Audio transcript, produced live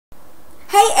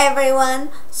Hey everyone!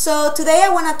 So today I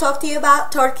want to talk to you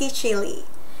about turkey chili.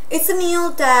 It's a meal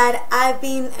that I've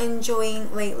been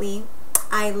enjoying lately.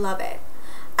 I love it.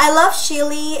 I love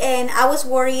chili and I was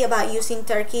worried about using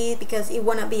turkey because it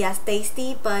wouldn't be as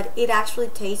tasty, but it actually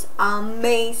tastes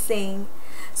amazing.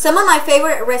 Some of my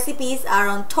favorite recipes are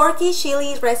on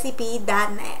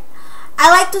turkeychilirecipe.net. I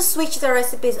like to switch the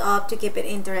recipes up to keep it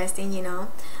interesting,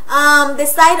 The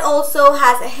site also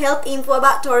has health info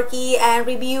about turkey and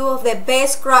review of the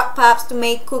best crock pots to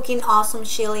make cooking awesome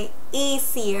chili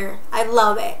easier. I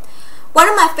love it. One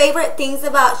of my favorite things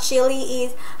about chili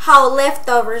is how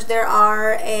leftovers there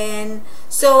are, and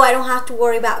so I don't have to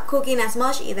worry about cooking as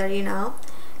much either,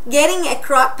 Getting a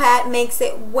crock pot makes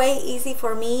it way easy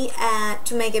for me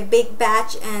to make a big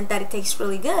batch and that it tastes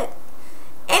really good.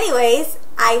 Anyways,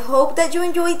 I hope that you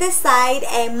enjoyed this side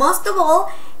and most of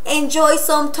all, enjoy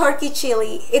some turkey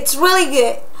chili. It's really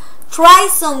good. Try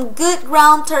some good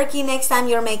ground turkey next time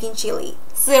you're making chili.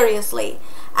 Seriously.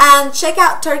 And check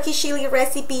out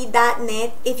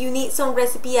turkeychilirecipe.net if you need some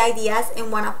recipe ideas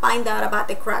and want to find out about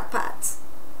the crock pots.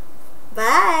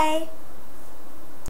 Bye!